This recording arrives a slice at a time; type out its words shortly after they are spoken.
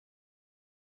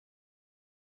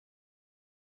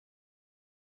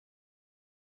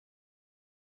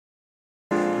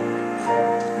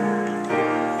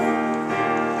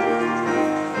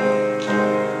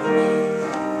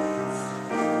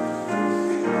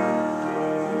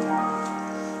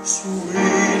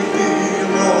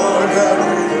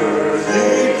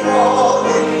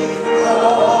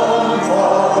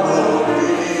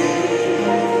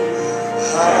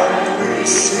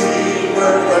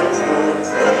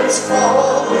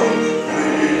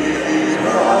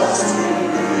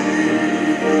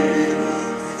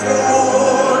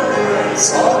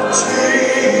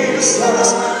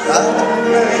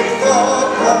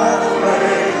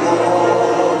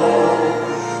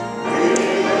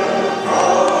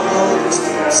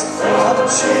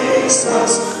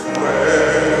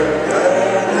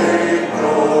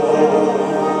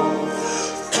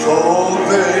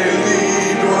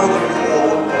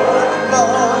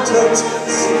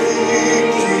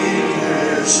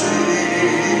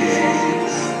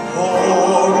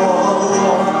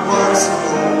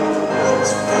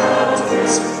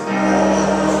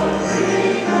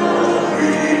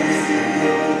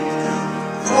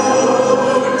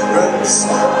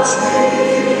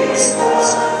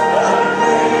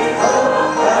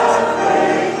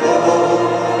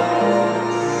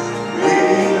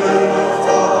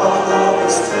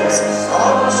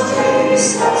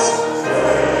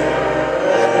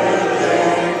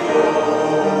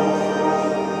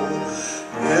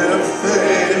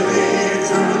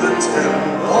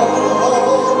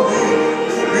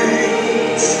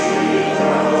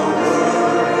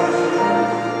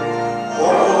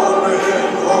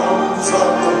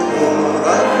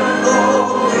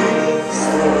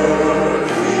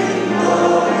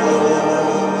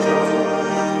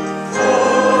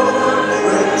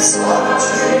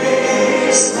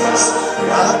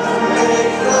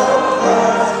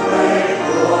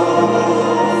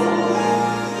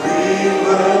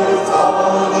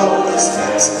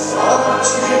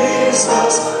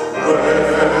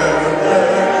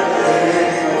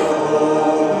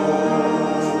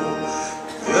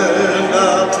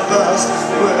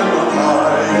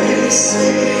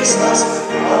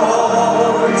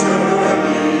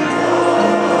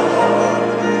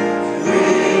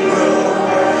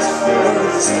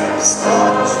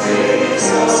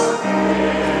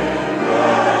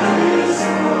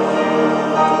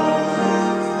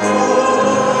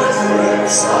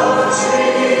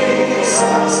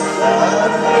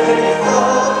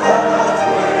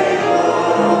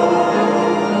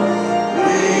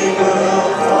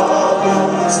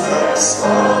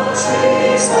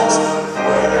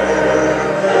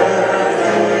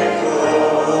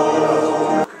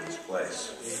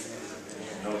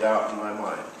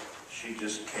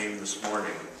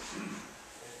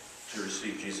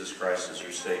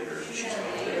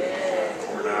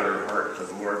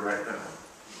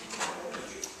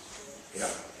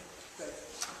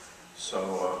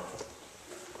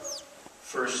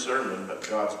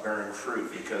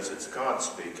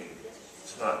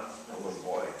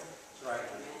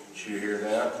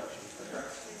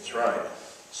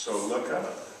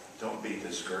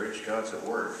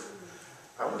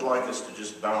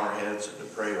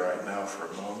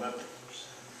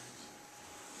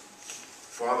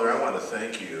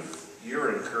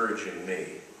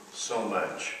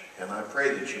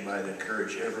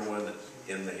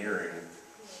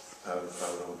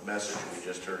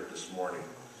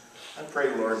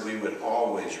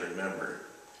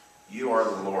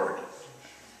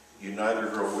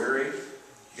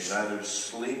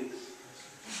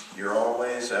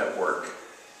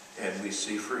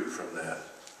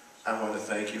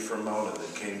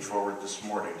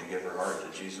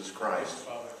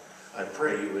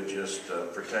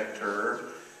Protect her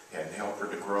and help her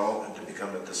to grow and to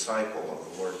become a disciple of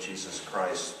the Lord Jesus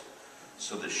Christ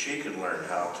so that she could learn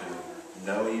how to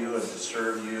know you and to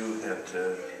serve you and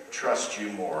to trust you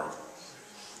more.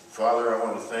 Father, I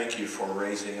want to thank you for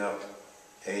raising up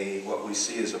what we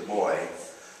see as a boy,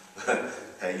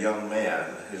 a young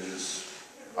man who's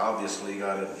obviously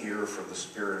got an ear for the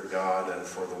Spirit of God and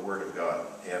for the Word of God.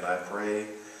 And I pray,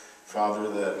 Father,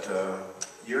 that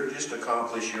you're just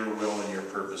accomplish your will and your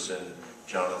purpose in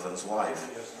Jonathan's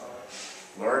life.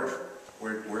 Lord,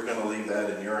 we're going to leave that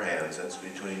in your hands. That's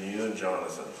between you and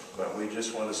Jonathan. But we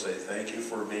just want to say thank you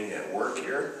for being at work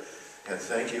here, and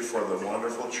thank you for the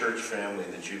wonderful church family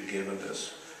that you've given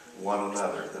us, one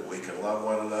another, that we can love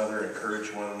one another,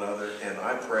 encourage one another. And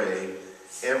I pray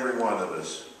every one of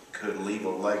us could leave a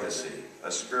legacy,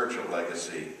 a spiritual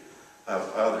legacy of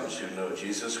others who know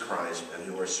Jesus Christ and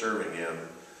who are serving him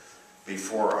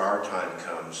before our time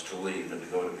comes to leave and to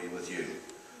go to be with you.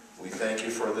 We thank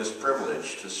you for this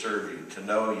privilege to serve you, to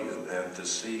know you, and to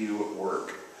see you at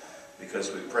work,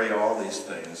 because we pray all these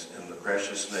things in the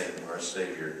precious name of our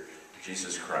Savior,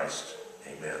 Jesus Christ.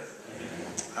 Amen.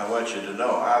 I want you to know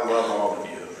I love all of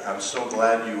you. I'm so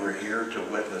glad you were here to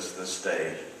witness this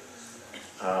day.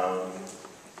 I'm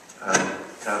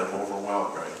kind of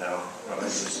overwhelmed right now, what I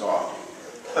just saw.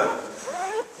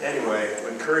 Anyway, I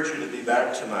encourage you to be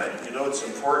back tonight. You know, it's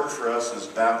important for us as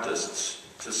Baptists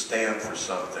to stand for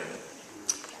something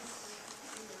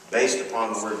based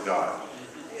upon the Word of God.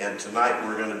 And tonight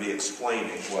we're going to be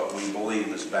explaining what we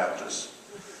believe as Baptists.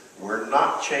 We're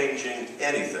not changing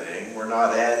anything, we're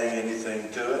not adding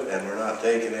anything to it, and we're not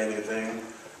taking anything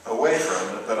away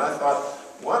from it. But I thought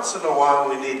once in a while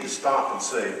we need to stop and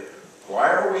say, why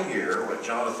are we here, what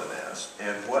Jonathan asked,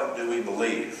 and what do we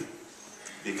believe?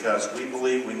 Because we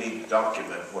believe we need to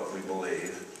document what we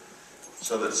believe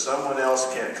so that someone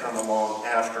else can't come along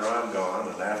after I'm gone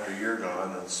and after you're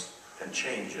gone and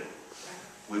change it.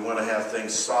 We want to have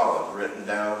things solid, written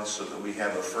down so that we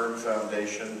have a firm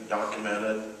foundation,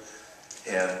 documented,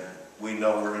 and we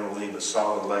know we're going to leave a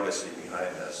solid legacy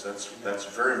behind us. That's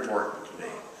very important to me.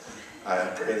 I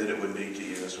pray that it would be to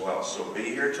you as well. So be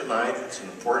here tonight. It's an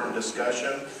important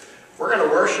discussion. We're going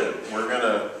to worship. We're going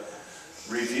to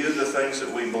review the things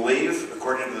that we believe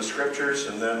according to the Scriptures,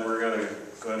 and then we're going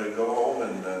to go home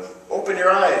and open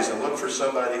your eyes and look for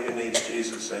somebody who needs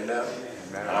Jesus. Amen?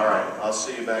 Amen. All right. I'll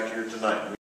see you back here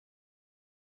tonight.